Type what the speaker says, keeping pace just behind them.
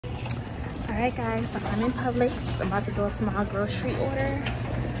Alright guys, so I'm in Publix. I'm about to do a small grocery order.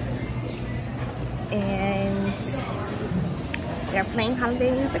 And they're playing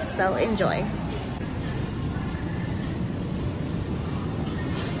holiday music, so enjoy.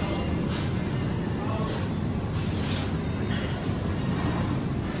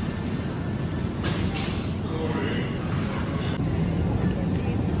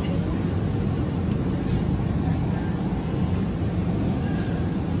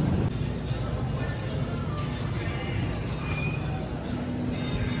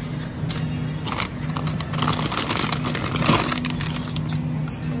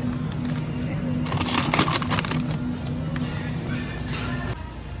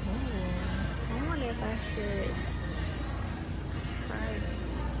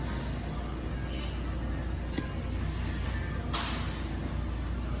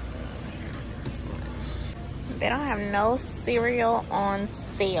 They don't have no cereal on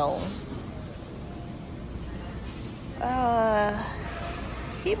sale. Can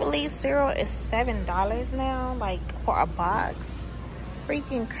you believe cereal is $7 now? Like for a box?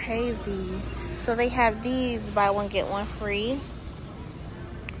 Freaking crazy. So they have these buy one get one free.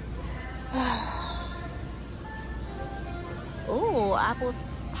 Ooh, apple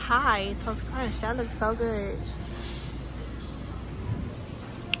pie, toast crunch. That looks so good.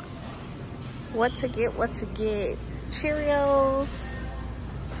 What to get, what to get. Cheerios.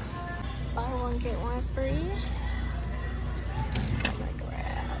 Buy one, get one free. Oh my God.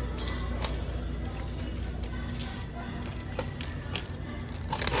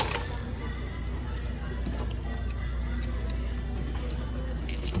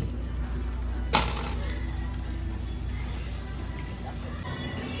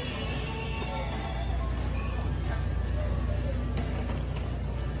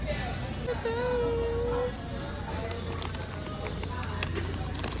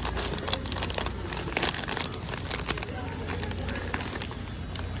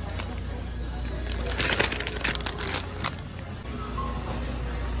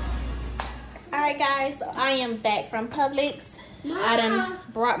 Alright guys, so I am back from Publix. I done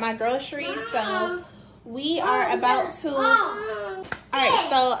brought my groceries, so we are about to... Alright,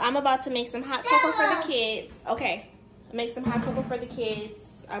 so I'm about to make some hot cocoa for the kids. Okay, make some hot cocoa for the kids.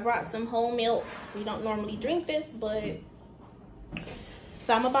 I brought some whole milk. We don't normally drink this, but...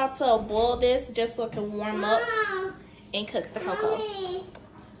 So I'm about to boil this just so it can warm up and cook the cocoa.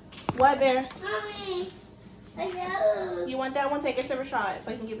 What, Bear? You want that one? Take it to Rashad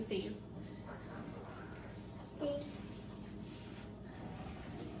so I can give it to you.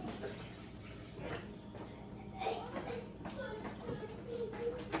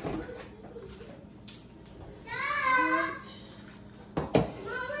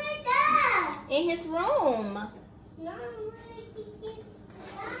 In his room.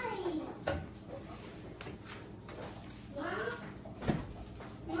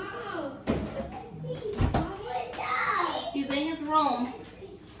 He's in his room.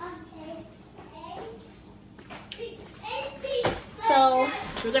 So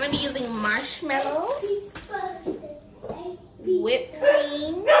we're gonna be using marshmallows, whipped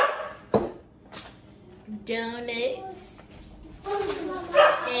cream, donuts,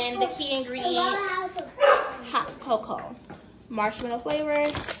 and the key ingredients, hot cocoa, marshmallow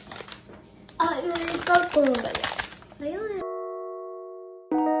flavors.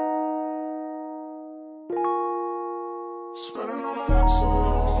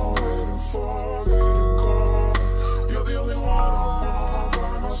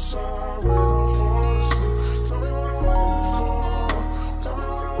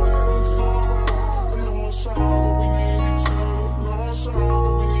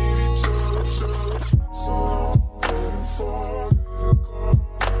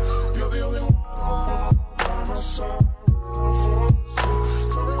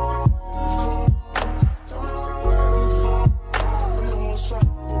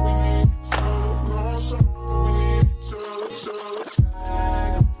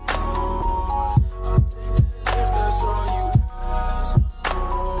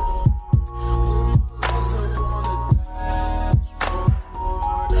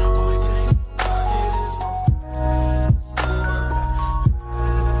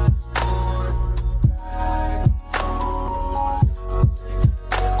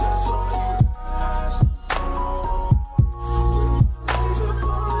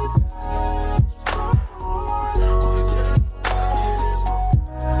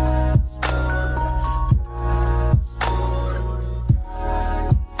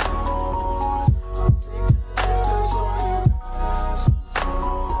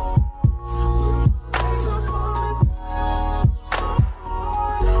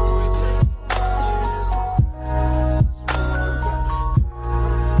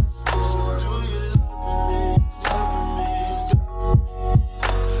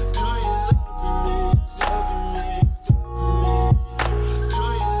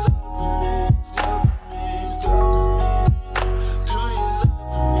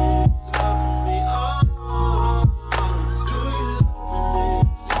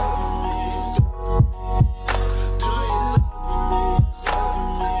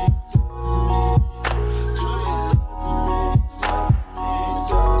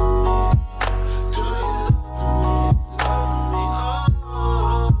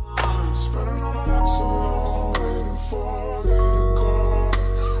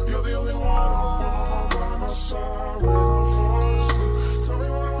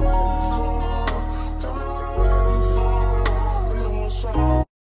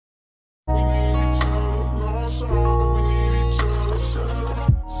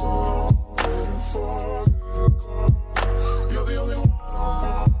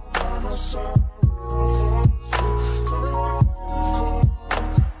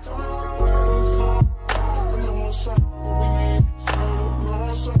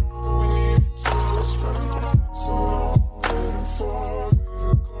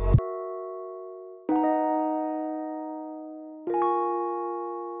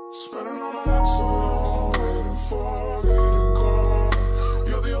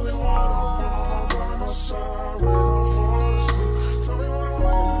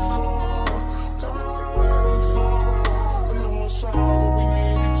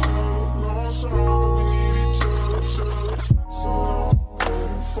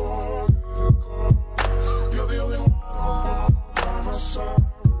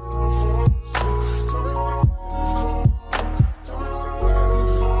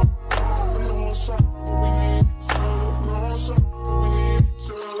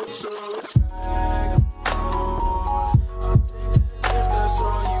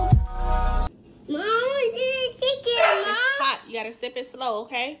 cold,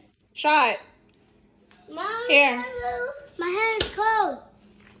 okay? Shot. Mom, here. My hand's cold.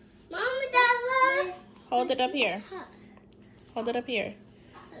 Mom, hold it up here. Hold it up here.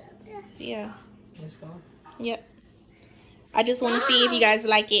 Yeah. Let's go. Yep. I just want to see if you guys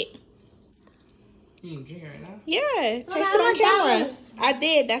like it. You can drink it right now? Yeah. Taste it on camera. I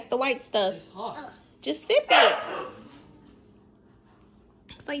did. That's the white stuff. It's hot. Just sip it.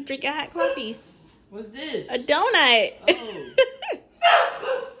 It's like drinking hot coffee. What's this? A donut. Oh.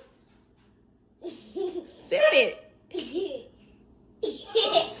 Sip it.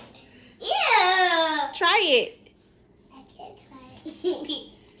 Yeah. Try it. I can't try it.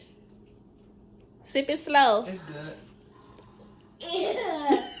 Sip it slow. It's good.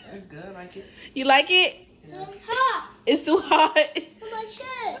 Yeah. It's good. I like it. You like it? Yeah. It's hot. It's too hot. Come on,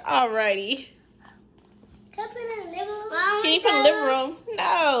 shut. Alrighty. Can I put it in the living room? Can you put it in the living room?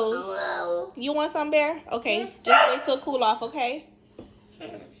 No. No. You want some, Bear? Okay. Just wait till it cool off, okay?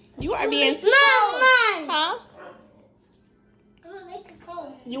 You are being... Mom. Huh? I'm gonna make it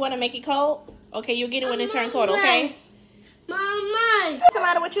cold. You want to make it cold? Okay, you'll get it when it turns cold, okay? Mama. What's the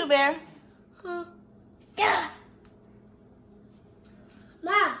matter with you, Bear? Yeah.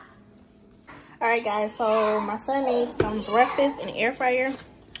 Mom. Alright, guys. So, my son needs some breakfast in the air fryer.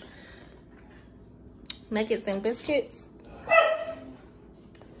 Nuggets and biscuits.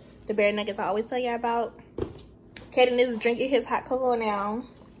 The bear nuggets I always tell you about. Kaden is drinking his hot cocoa now.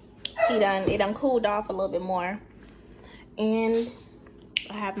 It done cooled off a little bit more. And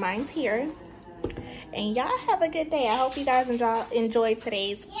I have mine here. And y'all have a good day. I hope you guys enjoyed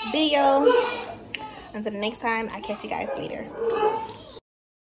today's video. Until the next time, I'll catch you guys later.